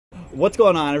What's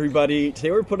going on, everybody?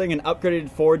 Today we're putting an upgraded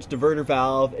Forge Diverter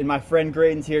Valve in my friend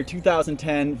Graydon's here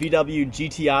 2010 VW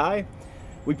GTI.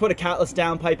 We put a catless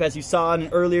downpipe, as you saw in an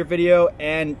earlier video,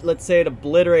 and let's say it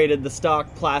obliterated the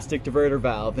stock plastic diverter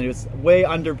valve, and it was way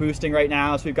under boosting right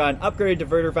now, so we've got an upgraded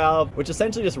diverter valve which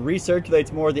essentially just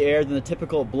recirculates more of the air than the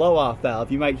typical blow-off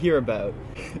valve you might hear about.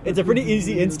 It's a pretty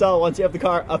easy install once you have the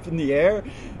car up in the air,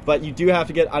 but you do have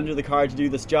to get under the car to do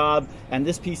this job, and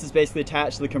this piece is basically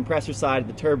attached to the compressor side of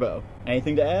the turbo.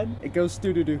 Anything to add? It goes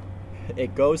stu-doo-doo.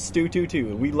 It goes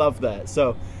stu-doo-doo. We love that.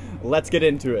 So let's get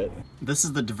into it. This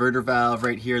is the diverter valve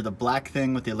right here, the black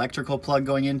thing with the electrical plug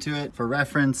going into it. For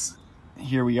reference,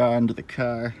 here we are under the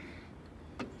car.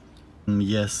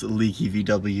 Yes, leaky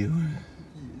VW.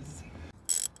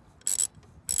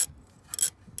 Isn't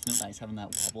it nice having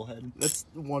that wobble head? That's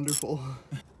wonderful.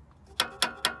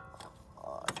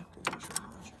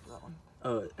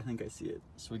 Oh, I think I see it.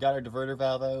 So we got our diverter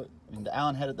valve out, and the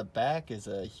Allen head at the back is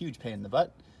a huge pain in the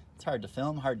butt. It's hard to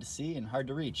film, hard to see, and hard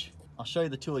to reach. I'll show you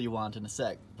the tool you want in a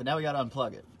sec, but now we gotta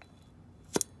unplug it.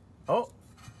 Oh!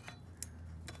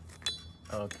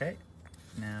 Okay.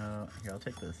 Now, here, I'll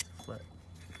take this flip.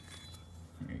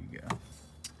 There you go.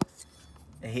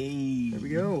 Hey! There we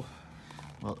go.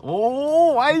 Well,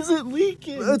 oh, why is it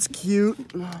leaking? That's cute.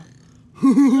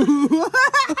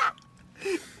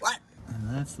 What? And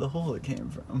that's the hole it came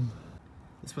from.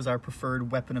 This was our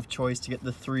preferred weapon of choice to get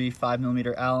the 3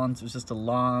 5mm Allens. It was just a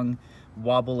long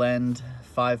wobble end,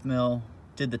 5mm,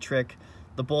 did the trick.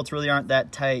 The bolts really aren't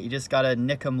that tight. You just gotta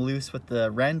nick them loose with the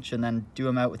wrench and then do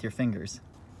them out with your fingers.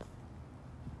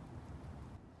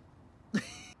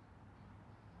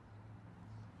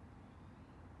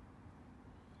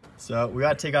 So we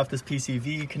gotta take off this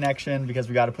PCV connection because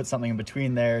we gotta put something in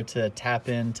between there to tap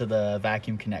into the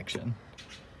vacuum connection.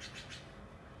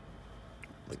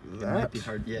 Like It that? might be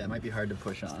hard, yeah, it might be hard to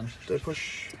push on. Do I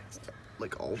push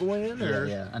like all the way in? Or?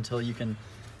 Yeah, until you can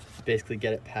basically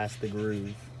get it past the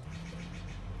groove.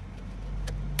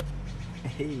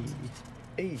 Hey,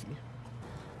 Hey. you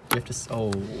have to,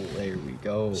 oh, there we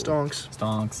go. Stonks.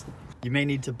 Stonks. You may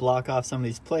need to block off some of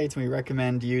these plates, and we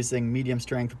recommend using medium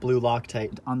strength blue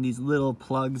Loctite on these little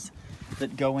plugs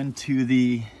that go into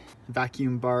the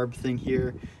vacuum barb thing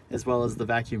here, as well as the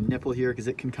vacuum nipple here, because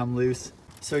it can come loose.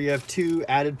 So you have two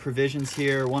added provisions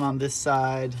here, one on this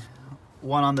side,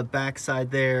 one on the back side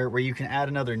there, where you can add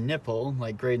another nipple,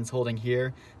 like Graydon's holding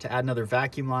here, to add another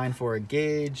vacuum line for a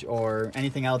gauge or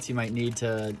anything else you might need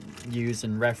to use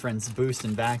and reference boost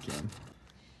and vacuum.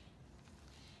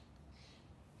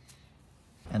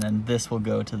 And then this will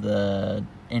go to the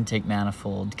intake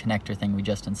manifold connector thing we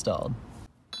just installed.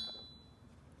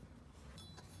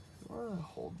 You want to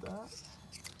hold that?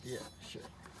 Yeah, sure.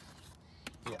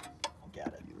 Yeah, got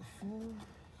it. Beautiful.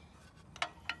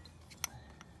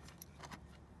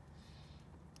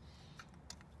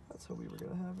 That's how we were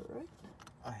gonna have it, right?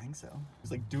 I think so.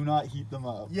 It's like, do not heat them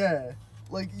up. Yeah.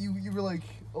 Like you were like,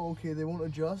 oh, okay, they won't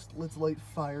adjust. Let's light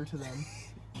fire to them.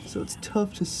 So it's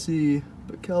tough to see,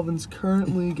 but Calvin's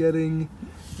currently getting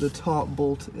the top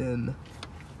bolt in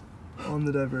on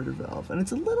the diverter valve, and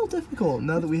it's a little difficult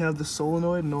now that we have the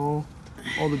solenoid and all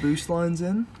the boost lines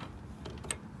in.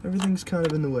 Everything's kind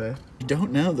of in the way. You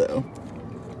don't know though.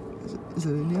 Is it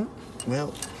in yet?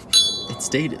 Well, it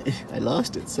stayed. I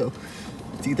lost it, so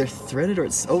it's either threaded or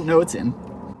it's. Oh no, it's in.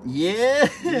 Yeah.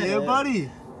 Yeah,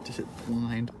 buddy. Just hit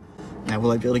blind. Now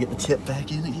will I be able to get the tip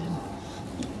back in again?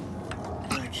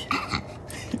 Okay.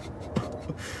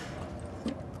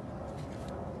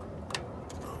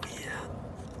 Oh yeah.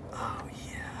 Oh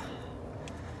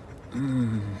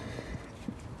yeah.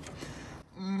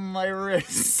 My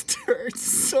wrist hurts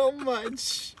so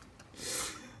much.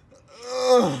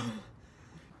 Ugh.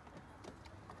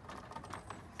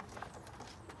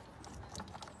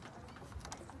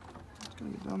 It's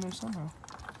gonna get down there somehow.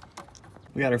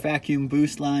 We got our vacuum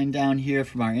boost line down here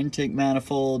from our intake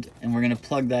manifold, and we're gonna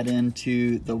plug that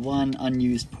into the one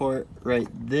unused port right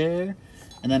there.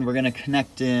 And then we're gonna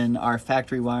connect in our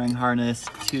factory wiring harness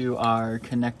to our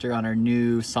connector on our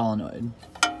new solenoid.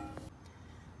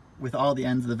 With all the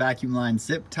ends of the vacuum line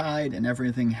zip tied and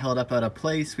everything held up out of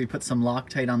place, we put some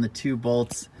Loctite on the two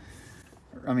bolts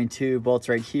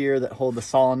right here that hold the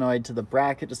solenoid to the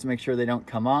bracket just to make sure they don't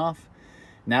come off.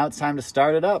 Now it's time to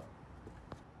start it up.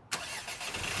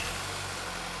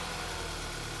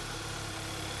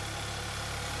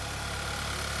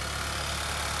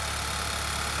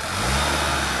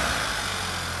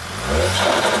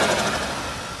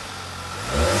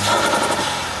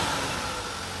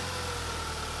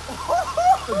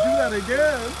 Do that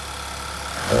again.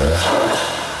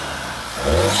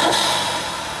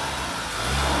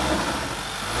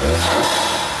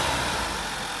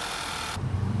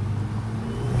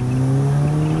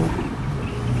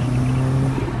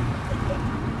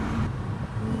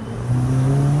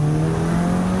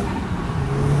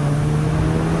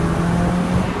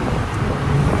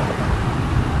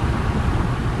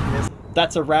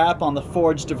 that's a wrap on the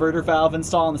Forge Diverter Valve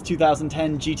install on this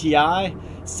 2010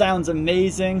 GTI. Sounds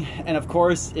amazing, and of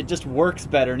course it just works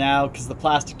better now because the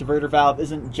plastic diverter valve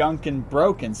isn't junk and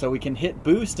broken, so we can hit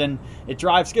boost and it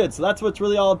drives good. So that's what it's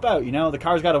really all about, you know. The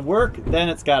car's got to work, then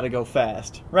it's got to go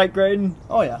fast. Right, Graydon?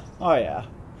 Oh yeah. Oh yeah.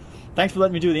 Thanks for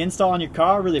letting me do the install on your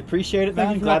car. Really appreciate it,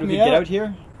 man. Glad we could get out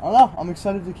here. I don't know. I'm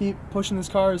excited to keep pushing this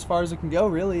car as far as it can go,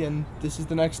 really, and this is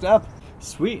the next step.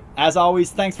 Sweet. As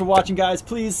always, thanks for watching, guys.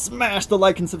 Please smash the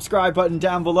like and subscribe button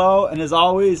down below, and as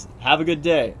always, have a good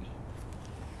day.